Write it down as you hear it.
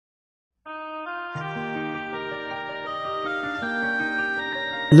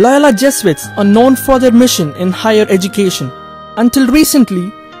Loyola Jesuits are known for their mission in higher education. Until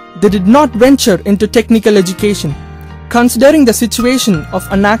recently, they did not venture into technical education. Considering the situation of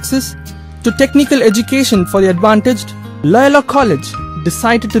unaccess to technical education for the advantaged, Loyola College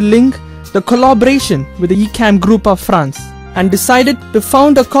decided to link the collaboration with the ICAM group of France and decided to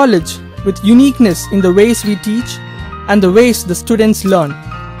found a college with uniqueness in the ways we teach and the ways the students learn.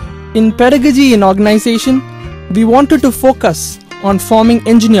 In pedagogy and organization, we wanted to focus on forming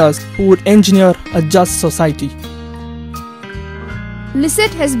engineers who would engineer a just society.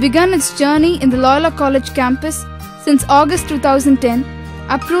 LICET has begun its journey in the Loyola College campus since August 2010,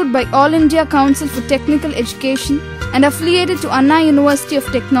 approved by All India Council for Technical Education and affiliated to Anna University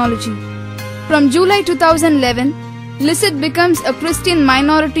of Technology. From July 2011, LICET becomes a pristine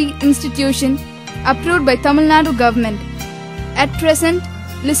minority institution approved by Tamilnadu government. At present,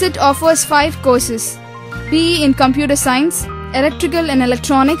 LICET offers 5 courses: BE in Computer Science, Electrical and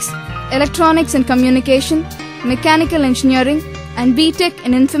Electronics, Electronics and Communication, Mechanical Engineering, and BTech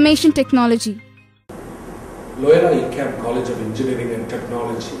in Information Technology. Loyola-ICAM College of Engineering and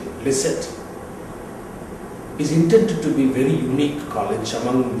Technology, LICET, is intended to be a very unique college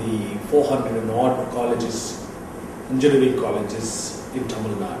among the 400 and odd colleges, engineering colleges in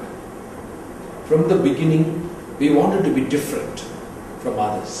Tamil Nadu. From the beginning, we wanted to be different from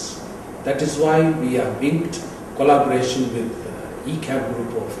others. That is why we have linked collaboration with ICAM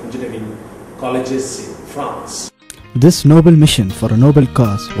group of engineering colleges in France. This noble mission for a noble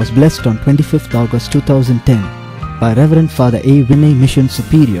cause was blessed on 25th August 2010 by Reverend Father A. Vinay Mission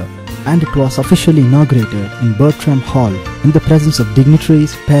Superior, and it was officially inaugurated in Bertram Hall in the presence of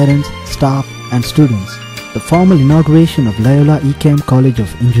dignitaries, parents, staff and students. The formal inauguration of Loyola-ICAM College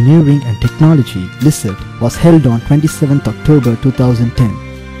of Engineering and Technology, LICET, was held on 27th October 2010.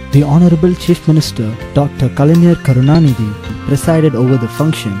 The Honorable Chief Minister Dr. Kalaignar Karunanidhi presided over the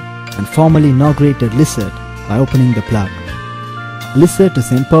function and formally inaugurated LICET by opening the plaque. LICET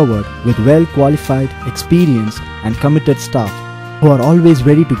is empowered with well-qualified, experienced and committed staff who are always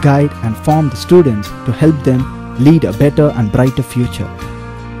ready to guide and form the students to help them lead a better and brighter future.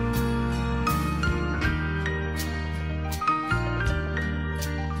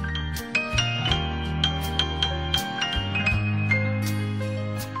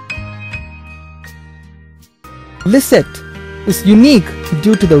 LICET is unique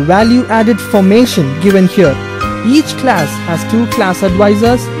due to the value-added formation given here. Each class has 2 class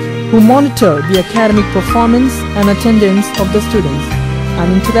advisors who monitor the academic performance and attendance of the students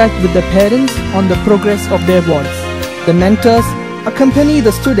and interact with the parents on the progress of their wards. The mentors accompany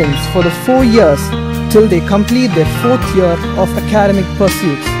the students for the 4 years till they complete their 4th year of academic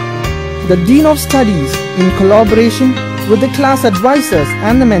pursuits. The Dean of Studies, in collaboration with the class advisors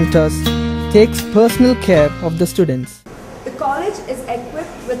and the mentors, takes personal care of the students. The college is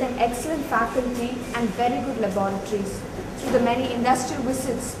equipped with an excellent faculty and very good laboratories. Through the many industrial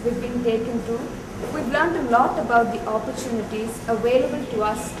visits we've been taken to, we've learned a lot about the opportunities available to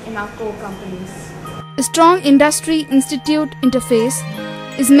us in our core companies. A strong industry-institute interface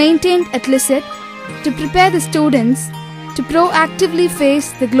is maintained at LICET to prepare the students to proactively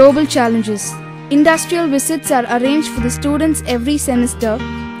face the global challenges. Industrial visits are arranged for the students every semester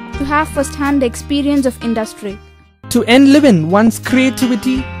to have first-hand experience of industry. To enliven one's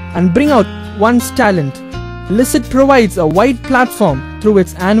creativity and bring out one's talent, LICET provides a wide platform through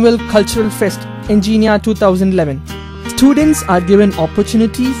its annual Cultural Fest, Engineer 2011. Students are given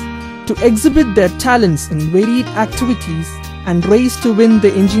opportunities to exhibit their talents in varied activities and race to win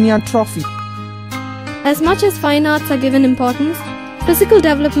the Engineer Trophy. As much as fine arts are given importance, physical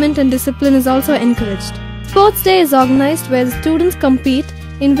development and discipline is also encouraged. Sports Day is organized where the students compete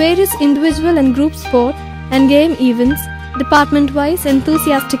in various individual and group sport and game events department-wise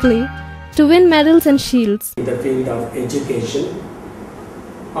enthusiastically to win medals and shields. In the field of education,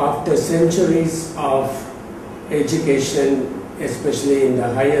 after centuries of education, especially in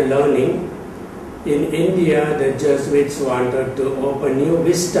the higher learning, in India the Jesuits wanted to open new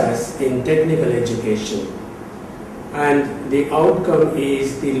vistas in technical education. And the outcome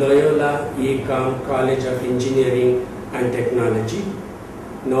is the Loyola-ICAM College of Engineering and Technology,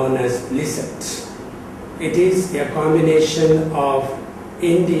 known as LICET. It is a combination of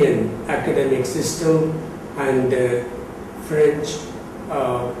Indian academic system and French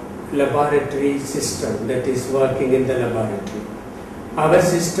laboratory system that is working in the laboratory. Our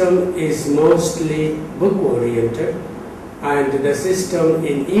system is mostly book oriented, and the system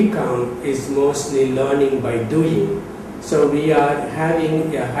in ICAM is mostly learning by doing. So we are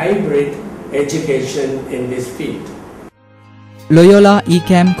having a hybrid education in this field.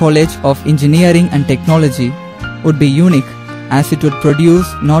 Loyola-ICAM College of Engineering and Technology would be unique as it would produce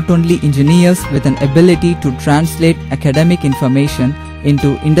not only engineers with an ability to translate academic information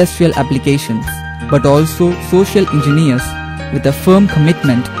into industrial applications, but also social engineers with a firm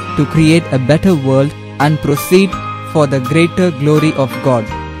commitment to create a better world and proceed for the greater glory of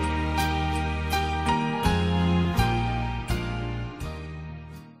God.